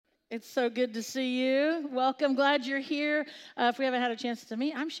It's so good to see you. Welcome. Glad you're here. If we haven't had a chance to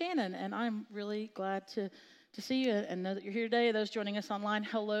meet, I'm Shannon, and I'm really glad to see you and know that you're here today. Those joining us online,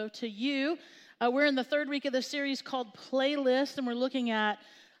 hello to you. We're in the third week of the series called Playlist, and we're looking at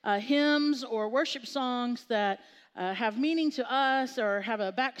hymns or worship songs that have meaning to us or have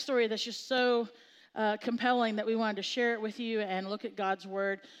a backstory that's just so compelling that we wanted to share it with you and look at God's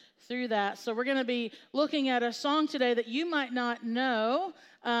Word through that. So we're going to be looking at a song today that you might not know,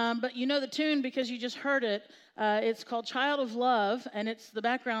 but you know the tune because you just heard it. It's called Child of Love, and it's the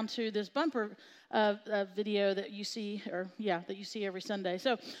background to this bumper video that you see, that you see every Sunday.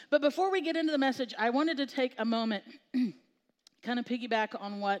 So, but before we get into the message, I wanted to take a moment, kind of piggyback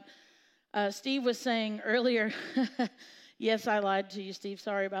on what Steve was saying earlier. Yes, I lied to you, Steve.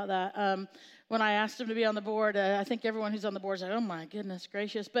 Sorry about that. When I asked him to be on the board, I think everyone who's on the board is like, oh my goodness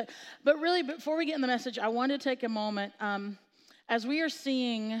gracious. But really, before we get in the message, I want to take a moment. As we are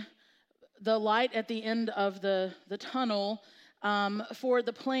seeing the light at the end of the tunnel for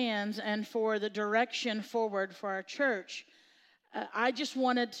the plans and for the direction forward for our church, I just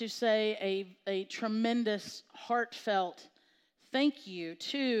wanted to say a tremendous, heartfelt thank you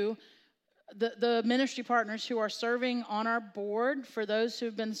to the ministry partners who are serving on our board, for those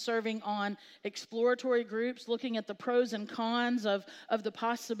who've been serving on exploratory groups, looking at the pros and cons of the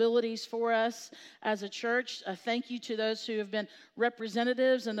possibilities for us as a church. Thank you to those who have been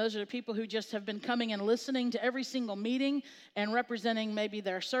representatives, and those are the people who just have been coming and listening to every single meeting and representing maybe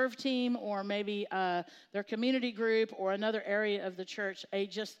their serve team or maybe their community group or another area of the church.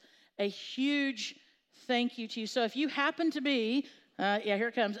 A huge thank you to you. So if you happen to be here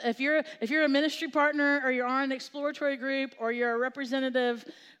it comes. If you're a ministry partner or you're on an exploratory group or you're a representative,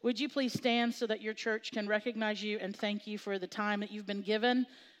 would you please stand so that your church can recognize you and thank you for the time that you've been given?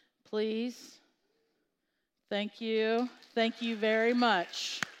 Please. Thank you. Thank you very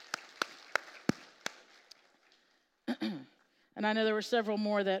much. And I know there were several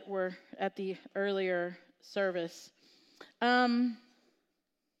more that were at the earlier service.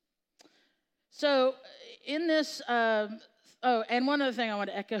 So in this... and one other thing I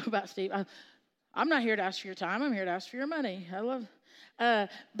want to echo about Steve. I'm not here to ask for your time. I'm here to ask for your money.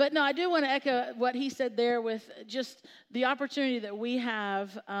 But no, I do want to echo what he said there with just the opportunity that we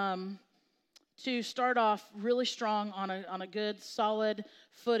have to start off really strong on a good, solid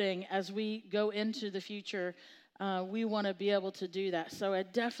footing as we go into the future. We want to be able to do that. So I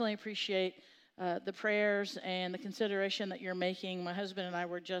definitely appreciate the prayers and the consideration that you're making. My husband and I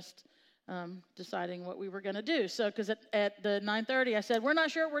were just deciding what we were going to do. So, because at the 9:30, I said, we're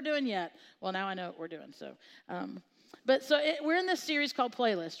not sure what we're doing yet. Well, now I know what we're doing. So, we're in this series called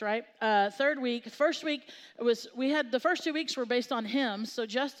Playlist, right? Third week. First week, the first 2 weeks were based on hymns. So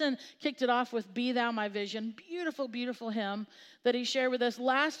Justin kicked it off with Be Thou My Vision. Beautiful, beautiful hymn that he shared with us.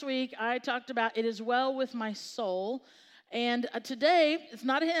 Last week, I talked about It Is Well With My Soul. And today, it's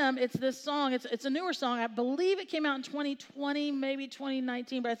not a hymn, it's this song. It's a newer song. I believe it came out in 2020, maybe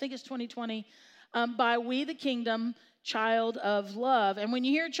 2019, but I think it's 2020, by We the Kingdom, Child of Love. And when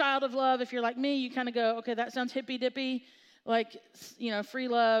you hear Child of Love, if you're like me, you kind of go, okay, that sounds hippy-dippy, like, free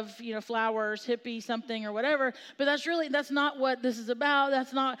love, flowers, hippie, something or whatever. But that's not what this is about.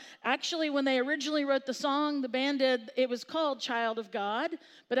 That's not, actually, when they originally wrote the song, the band did, it was called Child of God.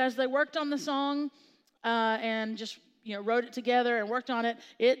 But as they worked on the song and just wrote it together and worked on it,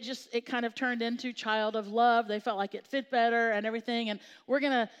 it kind of turned into Child of Love. They felt like it fit better and everything. And we're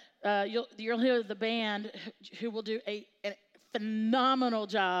going to, you'll hear the band who will do a phenomenal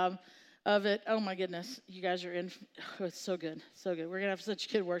job of it. Oh my goodness, you guys are in. Oh, it's so good, so good. We're going to have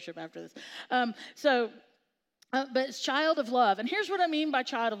such good worship after this. But it's Child of Love. And here's what I mean by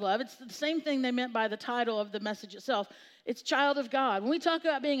Child of Love. It's the same thing they meant by the title of the message itself. It's child of God. When we talk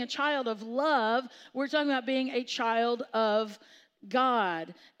about being a child of love, we're talking about being a child of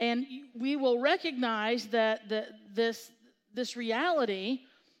God. And we will recognize that this reality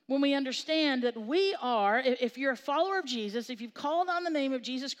when we understand that we are, if you're a follower of Jesus, if you've called on the name of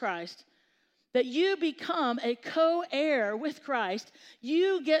Jesus Christ, that you become a co-heir with Christ.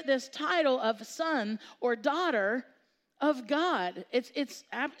 You get this title of son or daughter of God. It's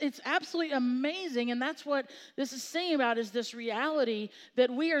absolutely amazing, and that's what this is saying about, is this reality that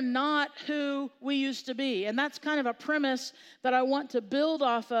we are not who we used to be. And that's kind of a premise that I want to build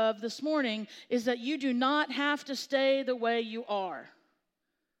off of this morning, is that you do not have to stay the way you are.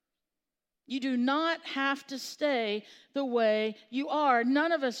 You do not have to stay the way you are.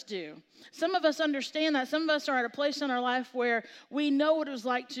 None of us do. Some of us understand that. Some of us are at a place in our life where we know what it was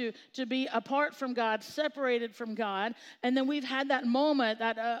like to be apart from God, separated from God. And then we've had that moment,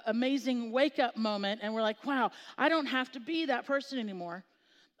 that amazing wake-up moment, and we're like, wow, I don't have to be that person anymore.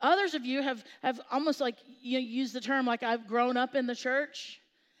 Others of you have almost like, you use the term like I've grown up in the church.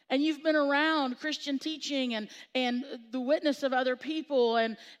 And you've been around Christian teaching and the witness of other people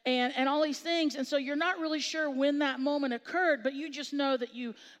and all these things. And so you're not really sure when that moment occurred, but you just know that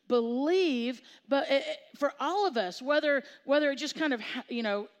you believe. But for all of us, whether it just kind of,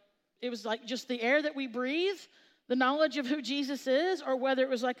 it was like just the air that we breathe, the knowledge of who Jesus is, or whether it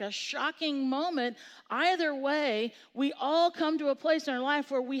was like a shocking moment, either way, we all come to a place in our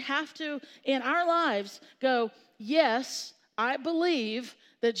life where we have to, in our lives, go, yes, I believe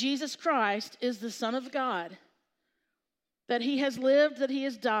that Jesus Christ is the Son of God, that he has lived, that he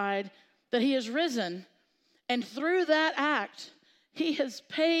has died, that he has risen, and through that act, he has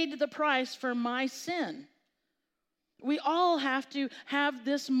paid the price for my sin. We all have to have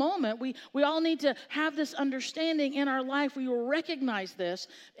this moment. We all need to have this understanding in our life. We will recognize this,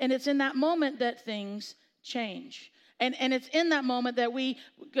 and it's in that moment that things change. And it's in that moment that we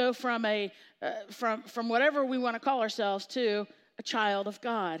go from from whatever we want to call ourselves to a child of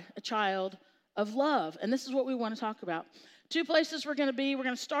God, a child of love. And this is what we want to talk about. 2 places we're going to be. We're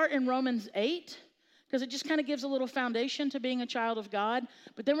going to start in Romans 8, because it just kind of gives a little foundation to being a child of God.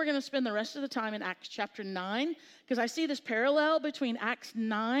 But then we're going to spend the rest of the time in Acts chapter 9, because I see this parallel between Acts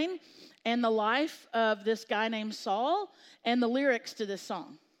 9 and the life of this guy named Saul and the lyrics to this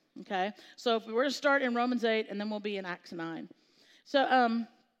song. Okay? So if we were to start in Romans 8, and then we'll be in Acts 9. So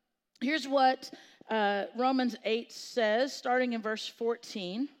here's what Romans 8 says, starting in verse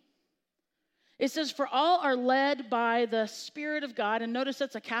 14. It says, for all are led by the Spirit of God. And notice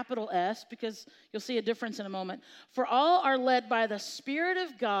that's a capital S, because you'll see a difference in a moment. For all are led by the Spirit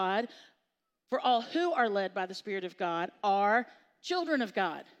of God. For all who are led by the Spirit of God are children of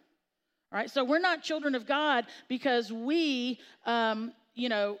God. All right, so we're not children of God because we,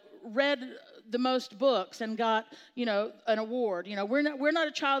 read the most books and got, an award. We're not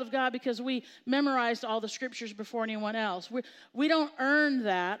a child of God because we memorized all the scriptures before anyone else. We don't earn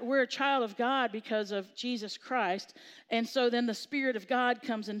that. We're a child of God because of Jesus Christ. And so then the Spirit of God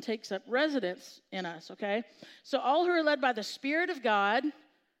comes and takes up residence in us, okay? So all who are led by the Spirit of God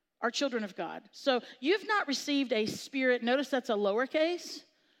are children of God. So you've not received a spirit. Notice that's a lowercase,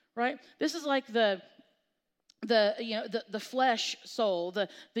 right? This is like the flesh soul,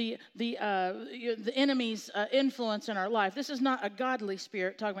 the enemy's influence in our life. This is not a godly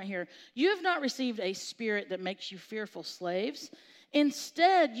spirit, talking about here. You have not received a spirit that makes you fearful slaves.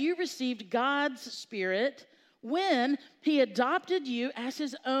 Instead, you received God's Spirit when he adopted you as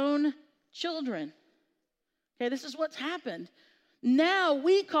his own children. Okay, this is what's happened. Now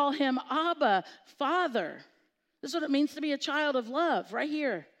we call him Abba, Father. This is what it means to be a child of love, right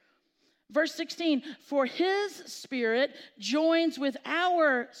here. Verse 16, for his Spirit joins with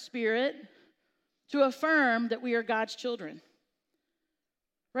our spirit to affirm that we are God's children.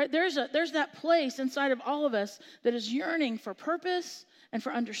 Right? There's that place inside of all of us that is yearning for purpose and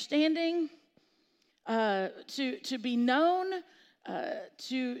for understanding, to be known,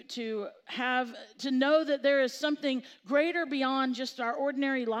 to know that there is something greater beyond just our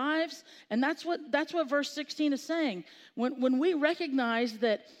ordinary lives. And that's what verse 16 is saying. When we recognize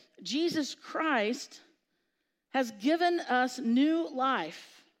that Jesus Christ has given us new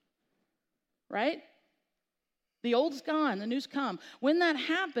life, right? The old's gone, the new's come. When that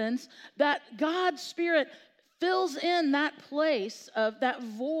happens, that God's Spirit fills in that place of that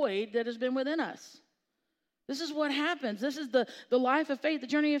void that has been within us. This is what happens. This is the life of faith, the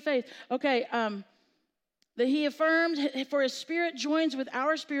journey of faith. Okay, that he affirmed, for his Spirit joins with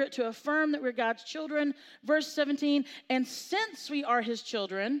our spirit to affirm that we're God's children. Verse 17, and since we are his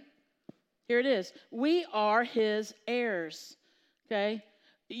children, here it is, we are his heirs. Okay?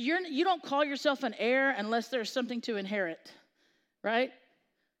 You don't call yourself an heir unless there's something to inherit, right?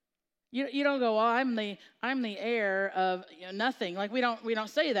 You don't go, well, I'm the heir of nothing. Like we don't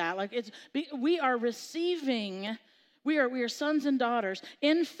say that. Like we are receiving. We are sons and daughters.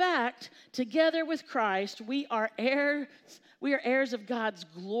 In fact, together with Christ, we are heirs. We are heirs of God's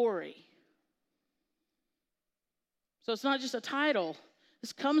glory. So it's not just a title.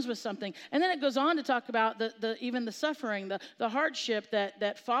 This comes with something. And then it goes on to talk about even the suffering, the hardship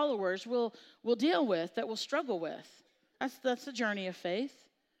that followers will deal with, that will struggle with. That's the journey of faith.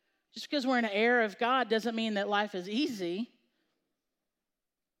 Just because we're an heir of God doesn't mean that life is easy.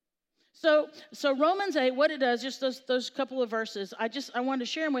 So Romans 8, what it does, just those couple of verses, I wanted to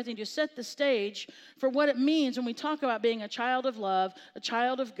share them with you to set the stage for what it means when we talk about being a child of love, a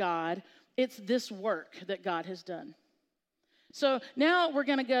child of God. It's this work that God has done. So now we're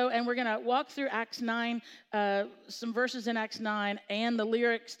going to go and we're going to walk through Acts 9, some verses in Acts 9 and the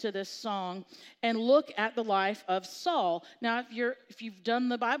lyrics to this song, and look at the life of Saul. Now, if you've done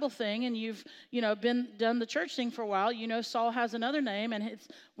the Bible thing and you've done the church thing for a while, you know Saul has another name, and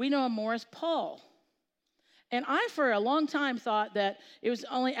we know him more as Paul. And I, for a long time, thought that it was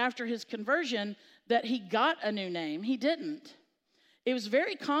only after his conversion that he got a new name. He didn't. It was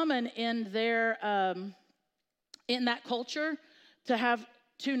very common in in that culture to have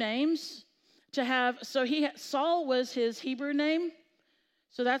two names. Saul was his Hebrew name,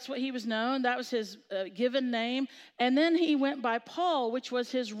 so that's what he was known. That was his given name. And then he went by Paul, which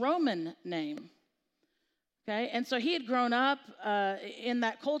was his Roman name. Okay, and so he had grown up in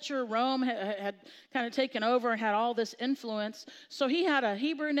that culture. Rome had kind of taken over and had all this influence. So he had a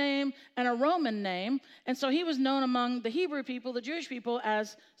Hebrew name and a Roman name. And so he was known among the Hebrew people, the Jewish people,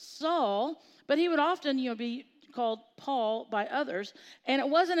 as Saul. But he would often, be called Paul by others. And it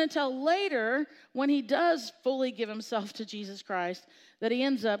wasn't until later, when he does fully give himself to Jesus Christ, that he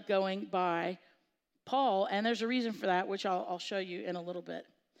ends up going by Paul. And there's a reason for that, which I'll show you in a little bit.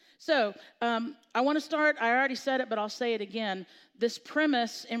 So I want to start, I already said it, but I'll say it again. This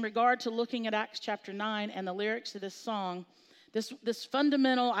premise in regard to looking at Acts chapter 9 and the lyrics to this song, this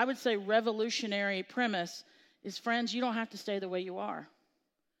fundamental, I would say revolutionary premise is, friends, you don't have to stay the way you are.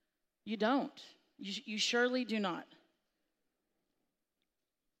 You don't. You surely do not.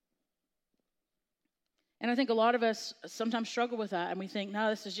 And I think a lot of us sometimes struggle with that, and we think, no,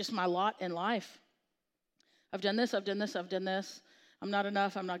 this is just my lot in life. I've done this, I've done this, I've done this. I'm not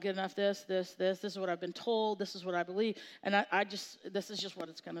enough, I'm not good enough, this is what I've been told, this is what I believe, and this is just what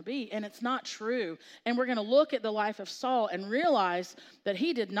it's going to be, and it's not true. And we're going to look at the life of Saul and realize that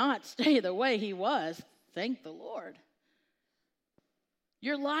he did not stay the way he was. Thank the Lord.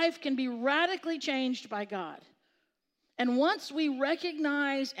 Your life can be radically changed by God. And once we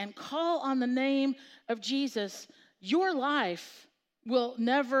recognize and call on the name of Jesus, your life will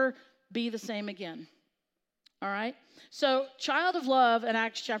never be the same again. All right? So, child of love in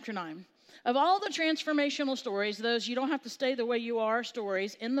Acts chapter 9. Of all the transformational stories, those you don't have to stay the way you are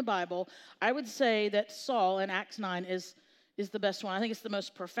stories in the Bible, I would say that Saul in Acts 9 is the best one. I think it's the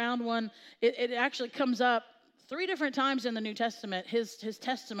most profound one. It actually comes up 3 different times in the New Testament. His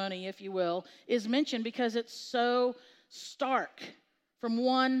testimony, if you will, is mentioned because it's so stark from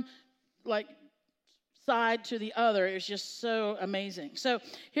one side to the other. It's just so amazing. So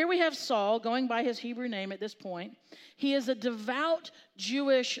here we have Saul going by his Hebrew name at this point. He is a devout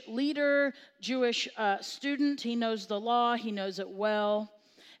Jewish leader, Jewish student. He knows the law. He knows it well.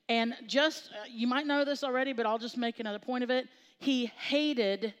 And you might know this already, but I'll just make another point of it. He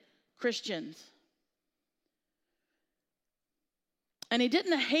hated Christians. And he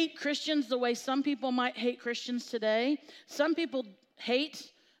didn't hate Christians the way some people might hate Christians today. Some people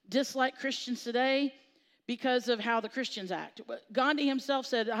dislike Christians today because of how the Christians act. Gandhi himself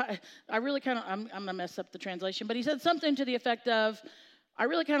said, I'm going to mess up the translation, but he said something to the effect of, I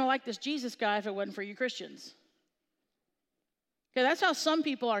really kind of like this Jesus guy if it wasn't for you Christians. Okay, that's how some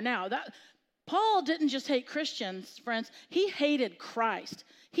people are now. Paul didn't just hate Christians, friends. He hated Christ.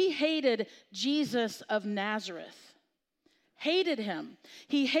 He hated Jesus of Nazareth. Hated him.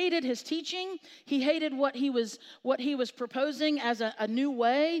 He hated his teaching. He hated what he was proposing as a new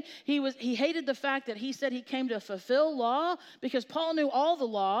way. He hated the fact that he said he came to fulfill law, because Paul knew all the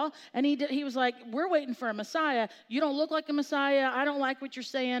law, and he was like, we're waiting for a Messiah. You don't look like a Messiah. I don't like what you're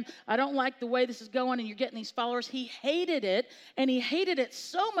saying. I don't like the way this is going, and you're getting these followers. He hated it, and he hated it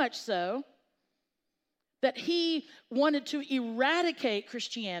so much so that he wanted to eradicate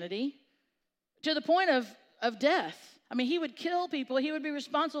Christianity to the point of death. I mean, he would kill people. He would be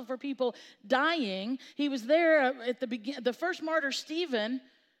responsible for people dying. He was there at the beginning. The first martyr, Stephen,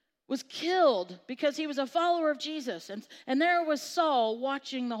 was killed because he was a follower of Jesus. And there was Saul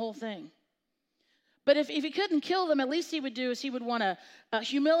watching the whole thing. But if he couldn't kill them, at least he would want to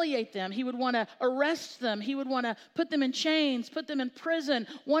humiliate them. He would want to arrest them. He would want to put them in chains, put them in prison,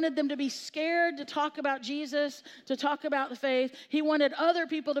 wanted them to be scared to talk about Jesus, to talk about the faith. He wanted other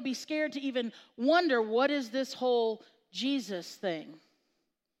people to be scared to even wonder, what is this whole Jesus thing?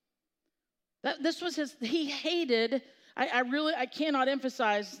 This was he hated. I cannot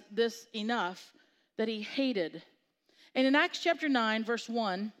emphasize this enough, that he hated. And in Acts chapter 9, verse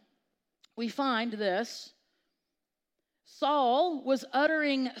 1, we find this. Saul was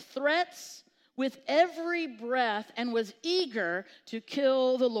uttering threats with every breath and was eager to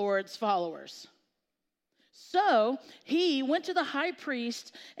kill the Lord's followers. So he went to the high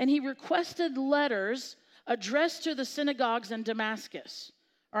priest and he requested letters addressed to the synagogues in Damascus.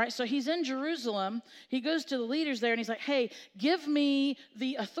 All right, so he's in Jerusalem. He goes to the leaders there and he's like, hey, give me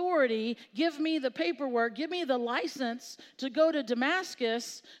the authority, give me the paperwork, give me the license to go to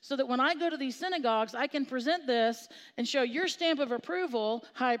Damascus so that when I go to these synagogues, I can present this and show your stamp of approval,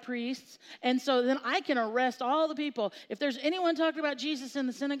 high priests, and so then I can arrest all the people. If there's anyone talking about Jesus in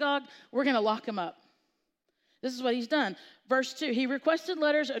the synagogue, we're going to lock him up. This is what he's done. Verse 2, he requested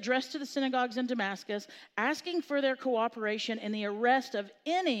letters addressed to the synagogues in Damascus, asking for their cooperation in the arrest of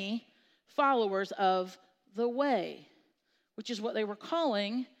any followers of the way, which is what they were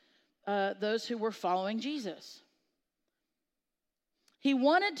calling those who were following Jesus. He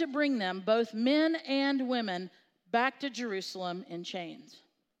wanted to bring them, both men and women, back to Jerusalem in chains.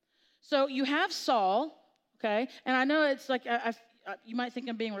 So you have Saul, okay, and I know it's like you might think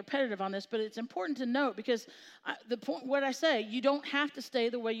I'm being repetitive on this, but it's important to note because the point, what I say, you don't have to stay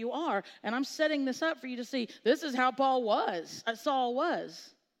the way you are. And I'm setting this up for you to see this is how Saul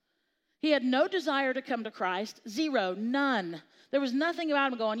was. He had no desire to come to Christ, zero, none. There was nothing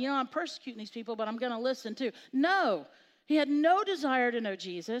about him going, I'm persecuting these people, but I'm going to listen too. No, he had no desire to know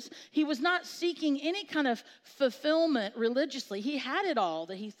Jesus. He was not seeking any kind of fulfillment religiously. He had it all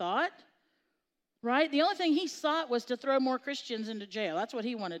that he thought. Right? The only thing he sought was to throw more Christians into jail. That's what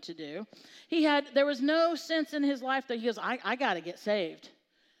he wanted to do. There was no sense in his life that he goes, I got to get saved.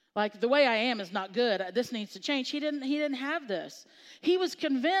 Like, the way I am is not good. This needs to change. He didn't have this. He was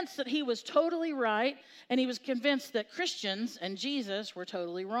convinced that he was totally right, and he was convinced that Christians and Jesus were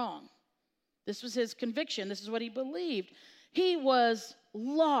totally wrong. This was his conviction. This is what he believed. He was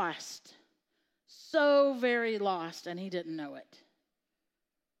lost, so very lost, and he didn't know it.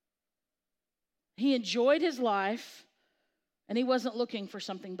 He enjoyed his life, and he wasn't looking for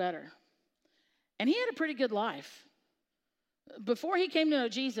something better. And he had a pretty good life. Before he came to know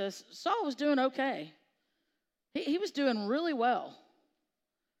Jesus, Saul was doing okay. He was doing really well.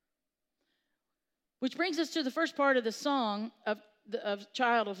 Which brings us to the first part of the song of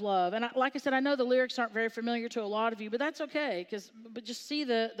Child of Love. And like I said, I know the lyrics aren't very familiar to a lot of you, but that's okay, but just see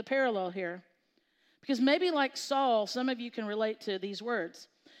the parallel here. Because maybe like Saul, some of you can relate to these words.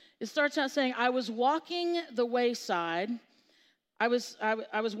 It starts out saying, I was walking the wayside. I was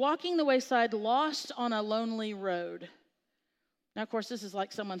walking the wayside, lost on a lonely road. Now, of course, this is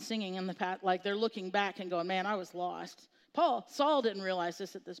like someone singing in the past, like they're looking back and going, man, I was lost. Saul didn't realize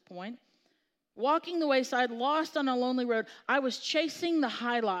this at this point. Walking the wayside, lost on a lonely road. I was chasing the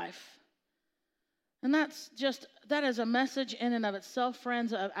high life. And that is a message in and of itself,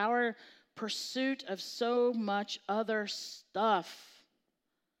 friends, of our pursuit of so much other stuff.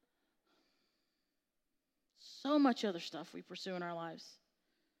 So much other stuff we pursue in our lives.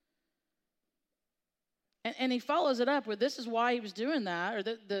 And he follows it up with, this is why he was doing that, or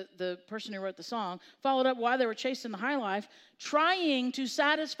the person who wrote the song, followed up why they were chasing the high life, trying to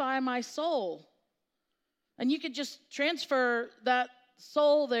satisfy my soul. And you could just transfer that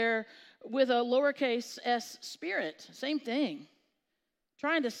soul there with a lowercase s spirit. Same thing.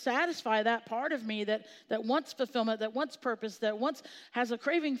 Trying to satisfy that part of me that wants fulfillment, that wants purpose, that has a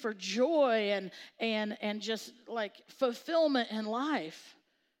craving for joy and just like fulfillment in life.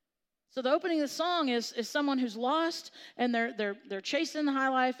 So the opening of the song is someone who's lost and they're chasing the high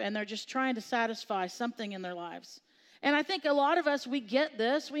life and they're just trying to satisfy something in their lives. And I think a lot of us, we get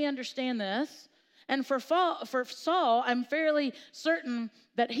this, we understand this. And for Saul, I'm fairly certain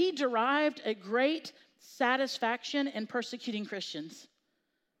that he derived a great satisfaction in persecuting Christians.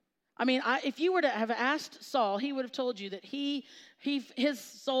 I mean, if you were to have asked Saul, he would have told you that his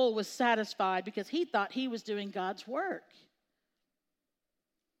soul was satisfied because he thought he was doing God's work.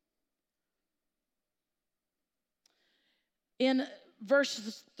 In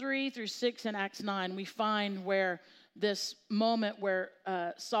verses 3 through 6 in Acts 9, we find where this moment where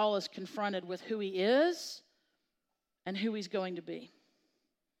Saul is confronted with who he is and who he's going to be.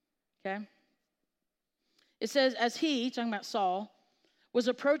 Okay? It says, as he, talking about Saul, was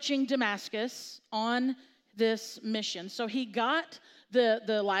approaching Damascus on this mission. So he got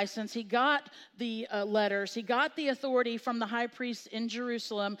the license, he got the letters, he got the authority from the high priest in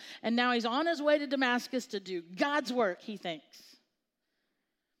Jerusalem, and now he's on his way to Damascus to do God's work, he thinks.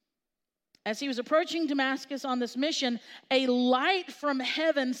 As he was approaching Damascus on this mission, a light from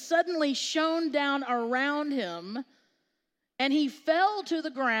heaven suddenly shone down around him, and he fell to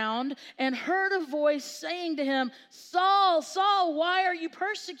the ground and heard a voice saying to him, Saul, Saul, why are you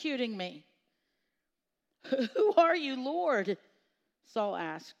persecuting me? Who are you, Lord? Saul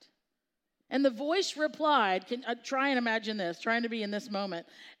asked. And the voice replied, try and imagine this, trying to be in this moment.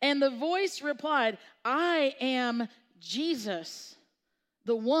 And the voice replied, I am Jesus,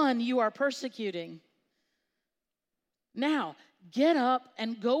 the one you are persecuting. Now, get up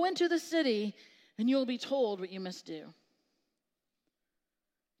and go into the city, and you'll be told what you must do.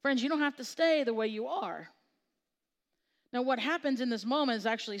 Friends, you don't have to stay the way you are. Now, what happens in this moment is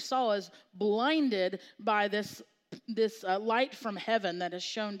actually Saul is blinded by this light from heaven that is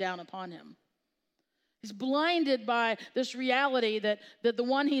shone down upon him. He's blinded by this reality that the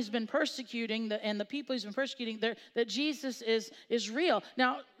one he's been persecuting and the people he's been persecuting, that Jesus is real.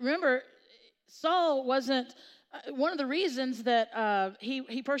 Now, remember, Saul wasn't, one of the reasons that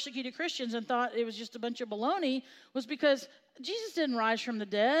he persecuted Christians and thought it was just a bunch of baloney was because Jesus didn't rise from the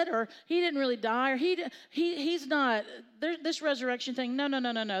dead, or he didn't really die, or he's not, this resurrection thing, no,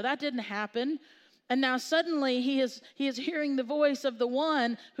 that didn't happen. And now suddenly he is hearing the voice of the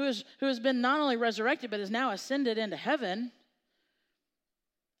one who has been not only resurrected, but is now ascended into heaven.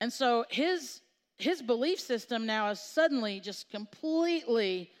 And so his belief system now is suddenly just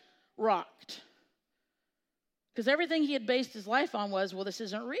completely rocked. Because everything he had based his life on was, well, this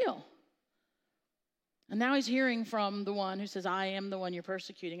isn't real. And now he's hearing from the one who says, I am the one you're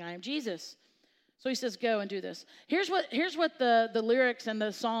persecuting. I am Jesus. So he says, go and do this. Here's what the lyrics and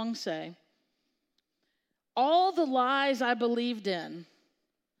the song say. All the lies I believed in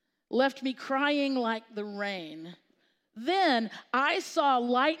left me crying like the rain. Then I saw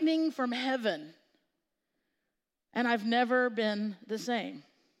lightning from heaven, and I've never been the same.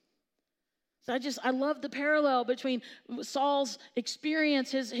 So I love the parallel between Saul's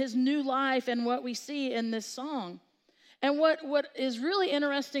experience, his new life, and what we see in this song. And what is really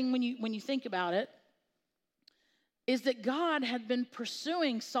interesting when you think about it is that God had been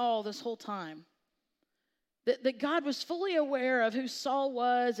pursuing Saul this whole time. That God was fully aware of who Saul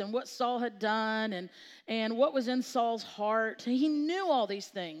was and what Saul had done and what was in Saul's heart. He knew all these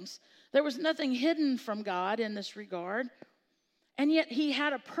things. There was nothing hidden from God in this regard. And yet he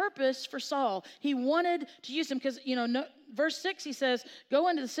had a purpose for Saul. He wanted to use him because, verse 6, he says, go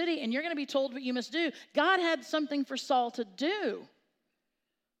into the city and you're going to be told what you must do. God had something for Saul to do.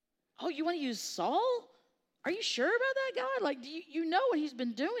 Oh, you want to use Saul? Are you sure about that, God? Like, you know what he's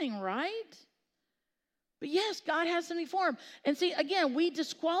been doing, right? But yes, God has something for him. And see, again, we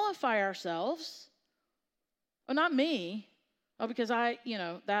disqualify ourselves. Well, not me. Oh, because let's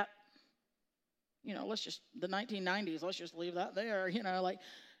just, the 1990s, let's just leave that there.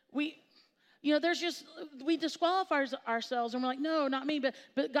 We disqualify ourselves and we're like, no, not me. But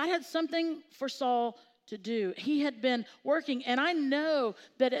God had something for Saul to do. He had been working. And I know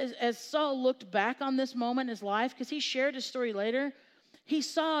that as Saul looked back on this moment in his life, because he shared his story later, he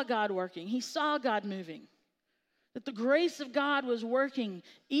saw God working. He saw God moving. That the grace of God was working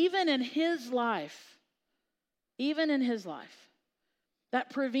even in his life. Even in his life.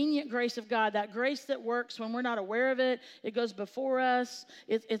 That prevenient grace of God, that grace that works when we're not aware of it, it goes before us,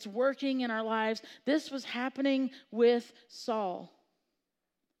 it's working in our lives. This was happening with Saul.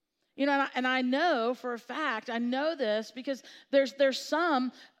 And I know for a fact, I know this because there's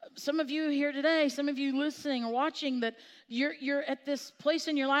some of you here today, some of you listening or watching that you're at this place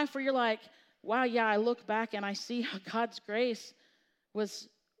in your life where you're like, wow, yeah, I look back and I see how God's grace was,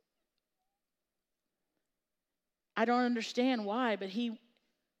 I don't understand why, but he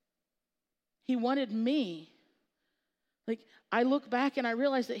wanted me. Like, I look back and I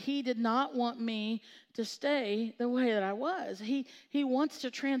realize that he did not want me to stay the way that I was. He wants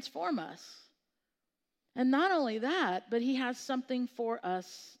to transform us. And not only that, but he has something for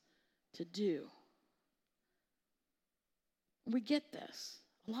us to do. We get this.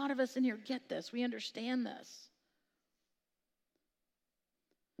 A lot of us in here get this. We understand this.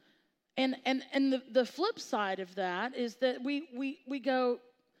 And the flip side of that is that we go,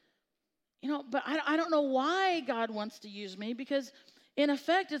 but I don't know why God wants to use me, because in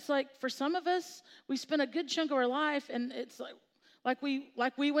effect, it's like for some of us, we spend a good chunk of our life, and it's like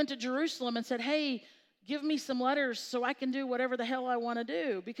we went to Jerusalem and said, hey, give me some letters so I can do whatever the hell I want to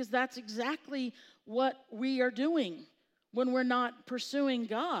do, because that's exactly what we are doing when we're not pursuing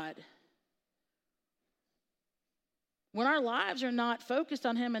God. When our lives are not focused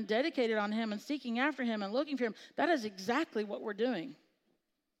on him and dedicated on him and seeking after him and looking for him, that is exactly what we're doing.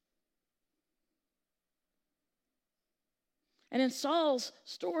 And in Saul's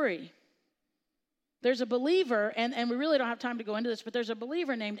story, there's a believer, and we really don't have time to go into this, but there's a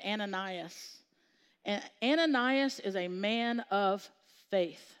believer named Ananias. And Ananias is a man of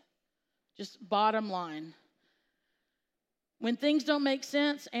faith. Just bottom line. When things don't make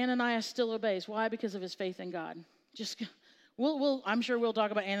sense, Ananias still obeys. Why? Because of his faith in God. I'm sure we'll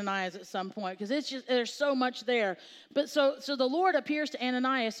talk about Ananias at some point, because there's so much there. But so the Lord appears to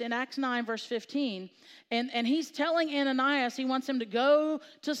Ananias in Acts 9, verse 15, and he's telling Ananias he wants him to go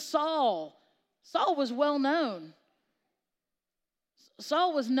to Saul. Saul was well known.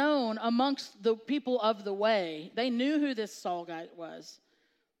 Saul was known amongst the people of the way. They knew who this Saul guy was.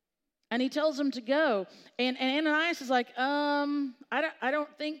 And he tells him to go. And Ananias is like, I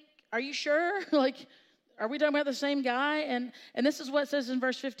don't think, are you sure? Like, are we talking about the same guy? And this is what it says in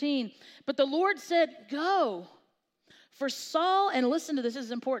verse 15. But the Lord said, go. For Saul, and listen to this, this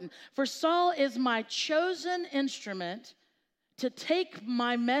is important. For Saul is my chosen instrument to take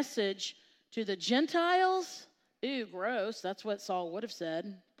my message to the Gentiles. Ew, gross. That's what Saul would have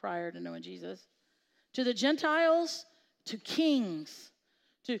said prior to knowing Jesus. To the Gentiles, to kings,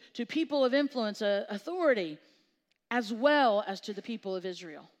 to people of influence, authority, as well as to the people of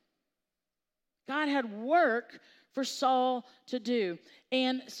Israel. God had work for Saul to do.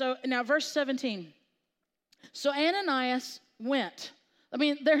 And so now verse 17. So Ananias went. I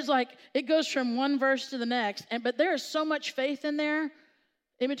mean, there's like, it goes from one verse to the next, but there is so much faith in there,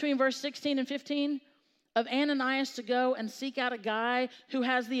 in between verse 16 and 15, of Ananias to go and seek out a guy who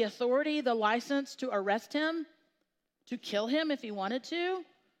has the authority, the license to arrest him, to kill him if he wanted to.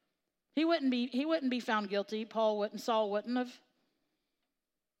 He wouldn't be found guilty. Saul wouldn't have.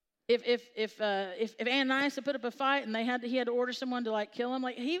 If Ananias had put up a fight and he had to order someone to like kill him,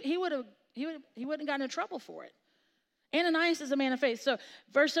 like he wouldn't gotten in trouble for it. Ananias is a man of faith. So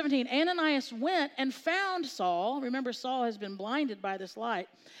verse 17, Ananias went and found Saul. Remember, Saul has been blinded by this light.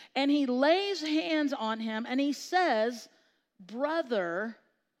 And he lays hands on him and he says, brother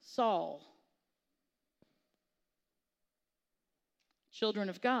Saul. Children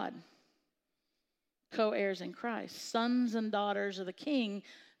of God, co-heirs in Christ, sons and daughters of the king.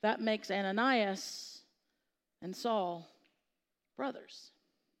 That makes Ananias and Saul brothers.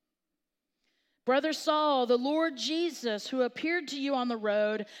 Brother Saul, the Lord Jesus, who appeared to you on the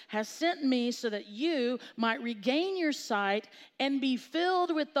road, has sent me so that you might regain your sight and be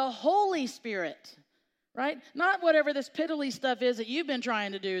filled with the Holy Spirit, right? Not whatever this piddly stuff is that you've been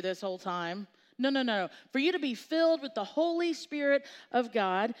trying to do this whole time. No. For you to be filled with the Holy Spirit of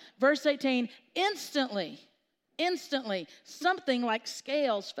God. Verse 18, instantly, something like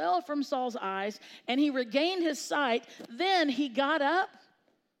scales fell from Saul's eyes, and he regained his sight. Then he got up,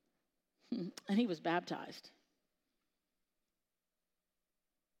 and he was baptized.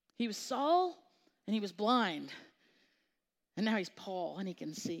 He was Saul, and he was blind. And now he's Paul, and he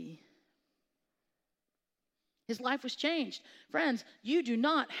can see. His life was changed. Friends, you do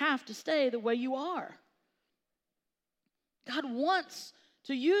not have to stay the way you are. God wants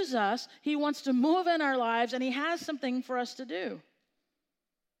to use us. He wants to move in our lives, and he has something for us to do.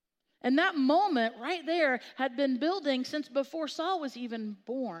 And that moment right there had been building since before Saul was even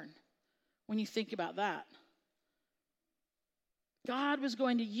born. When you think about that, God was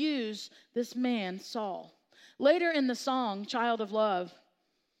going to use this man, Saul. Later in the song, Child of Love,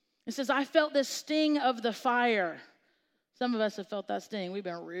 it says, I felt this sting of the fire. Some of us have felt that sting. We've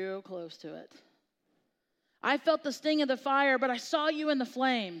been real close to it. I felt the sting of the fire, but I saw you in the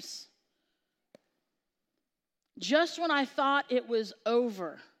flames. Just when I thought it was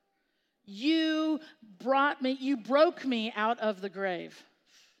over, you broke me out of the grave.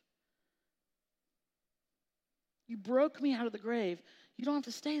 You broke me out of the grave. You don't have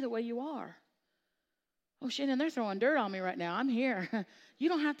to stay the way you are. Oh, Shannon, they're throwing dirt on me right now. I'm here. You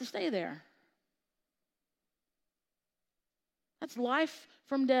don't have to stay there. That's life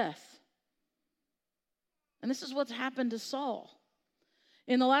from death. And this is what's happened to Saul.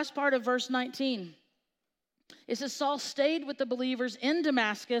 In the last part of verse 19, it says, Saul stayed with the believers in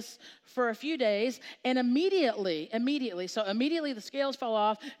Damascus for a few days, and immediately the scales fell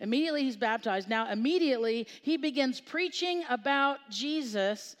off. Immediately he's baptized. Now, immediately he begins preaching about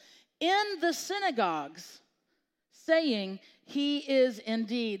Jesus in the synagogues, saying he is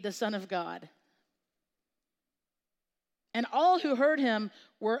indeed the Son of God. And all who heard him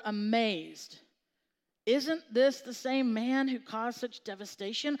were amazed. Isn't this the same man who caused such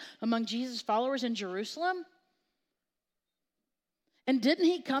devastation among Jesus' followers in Jerusalem? And didn't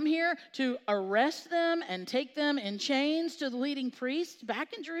he come here to arrest them and take them in chains to the leading priests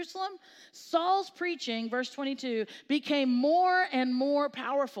back in Jerusalem? Saul's preaching, verse 22, became more and more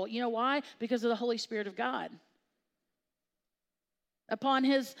powerful. You know why? Because of the Holy Spirit of God. Upon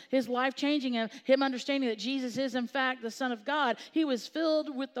his life changing him understanding that Jesus is in fact the Son of God, he was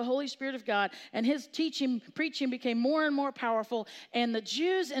filled with the Holy Spirit of God, and his preaching became more and more powerful, and the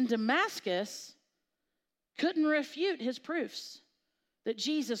Jews in Damascus couldn't refute his proofs that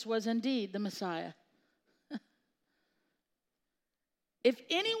Jesus was indeed the Messiah. If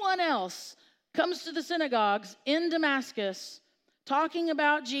anyone else comes to the synagogues in Damascus talking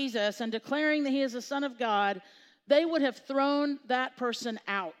about Jesus and declaring that he is the Son of God, they would have thrown that person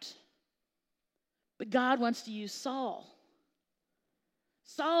out. But God wants to use Saul.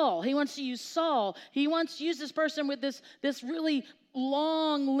 Saul. He wants to use Saul. He wants to use this person with this really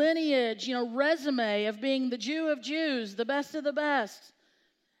long lineage, resume of being the Jew of Jews, the best of the best,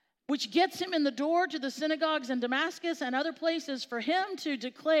 which gets him in the door to the synagogues in Damascus and other places for him to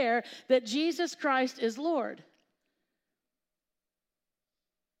declare that Jesus Christ is Lord.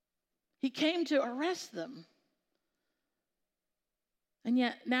 He came to arrest them. And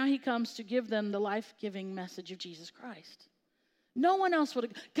yet now he comes to give them the life-giving message of Jesus Christ. No one else would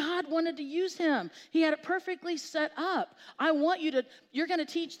have. God wanted to use him. He had it perfectly set up. You're going to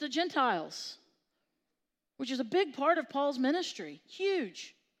teach the Gentiles, which is a big part of Paul's ministry.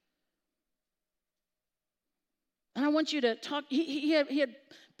 Huge. And I want you to talk. He had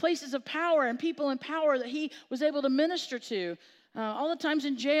places of power and people in power that he was able to minister to. All the times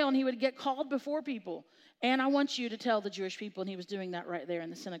in jail, and he would get called before people. And I want you to tell the Jewish people, and he was doing that right there in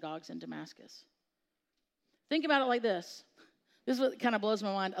the synagogues in Damascus. Think about it like this. This is what kind of blows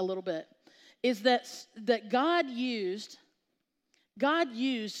my mind a little bit, is that God used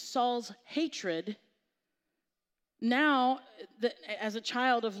Saul's hatred now as a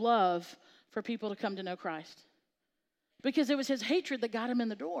child of love for people to come to know Christ. Because it was his hatred that got him in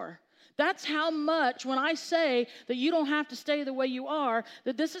the door. That's how much, when I say that you don't have to stay the way you are,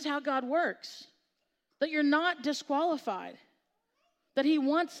 that this is how God works. That you're not disqualified. That he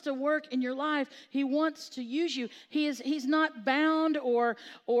wants to work in your life. He wants to use you. He's not bound or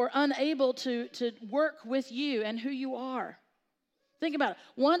unable to work with you and who you are. Think about it.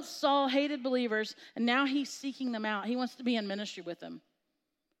 Once Saul hated believers, and now he's seeking them out. He wants to be in ministry with them.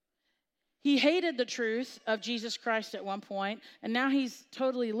 He hated the truth of Jesus Christ at one point, and now he's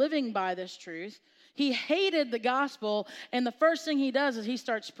totally living by this truth. He hated the gospel, and the first thing he does is he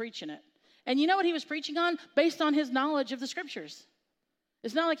starts preaching it. And you know what he was preaching on? Based on his knowledge of the scriptures.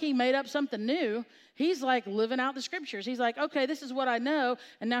 It's not like he made up something new. He's like living out the scriptures. He's like, okay, this is what I know,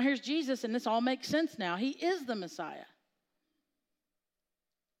 and now here's Jesus, and this all makes sense now. He is the Messiah.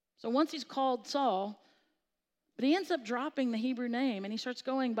 So once he's called Saul, but he ends up dropping the Hebrew name, and he starts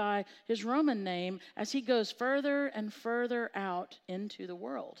going by his Roman name as he goes further and further out into the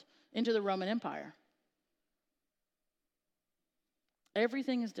world, into the Roman Empire.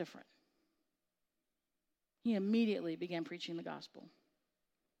 Everything is different. He immediately began preaching the gospel.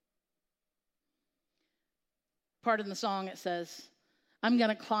 Part in the song, it says, I'm going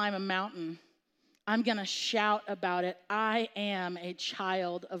to climb a mountain. I'm going to shout about it. I am a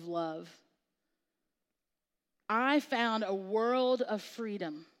child of love. I found a world of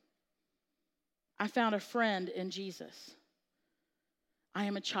freedom. I found a friend in Jesus. I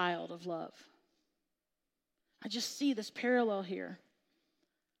am a child of love. I just see this parallel here.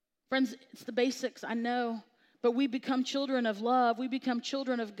 Friends, it's the basics, I know, but we become children of love. We become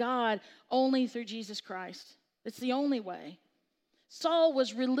children of God only through Jesus Christ. It's the only way. Saul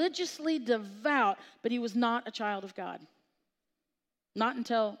was religiously devout, but he was not a child of God. Not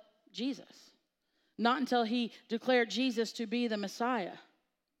until Jesus. Not until he declared Jesus to be the Messiah.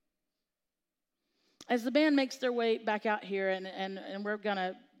 As the band makes their way back out here, and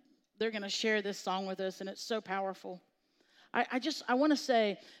they're gonna share this song with us, and it's so powerful. I want to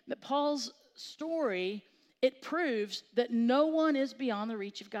say that Paul's story, it proves that no one is beyond the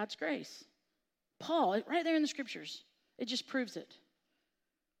reach of God's grace. Paul, right there in the scriptures, it just proves it.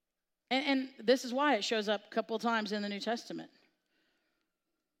 And this is why it shows up a couple of times in the New Testament.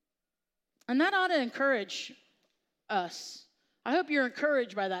 And that ought to encourage us. I hope you're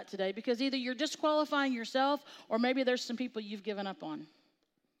encouraged by that today, because either you're disqualifying yourself, or maybe there's some people you've given up on.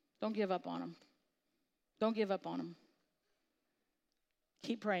 Don't give up on them. Don't give up on them.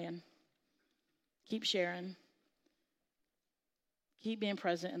 Keep praying. Keep sharing. Keep being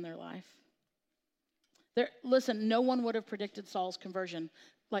present in their life. Listen, no one would have predicted Saul's conversion.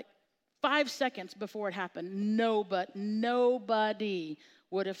 Like 5 seconds before it happened, nobody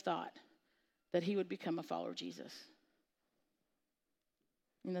would have thought that he would become a follower of Jesus.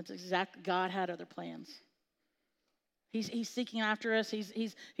 And that's exactly, God had other plans. He's seeking after us.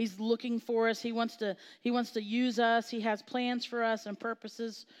 He's looking for us. He wants to use us. He has plans for us and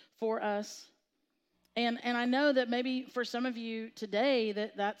purposes for us. And I know that maybe for some of you today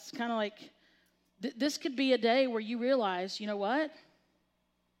that's kind of like, this could be a day where you realize, you know what?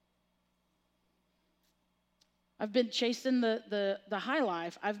 I've been chasing the high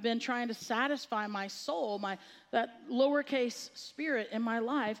life. I've been trying to satisfy my soul, that lowercase spirit in my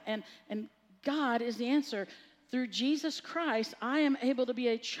life, and God is the answer. Through Jesus Christ, I am able to be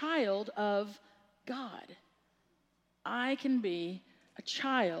a child of God. I can be a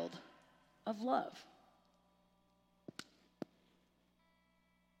child of love.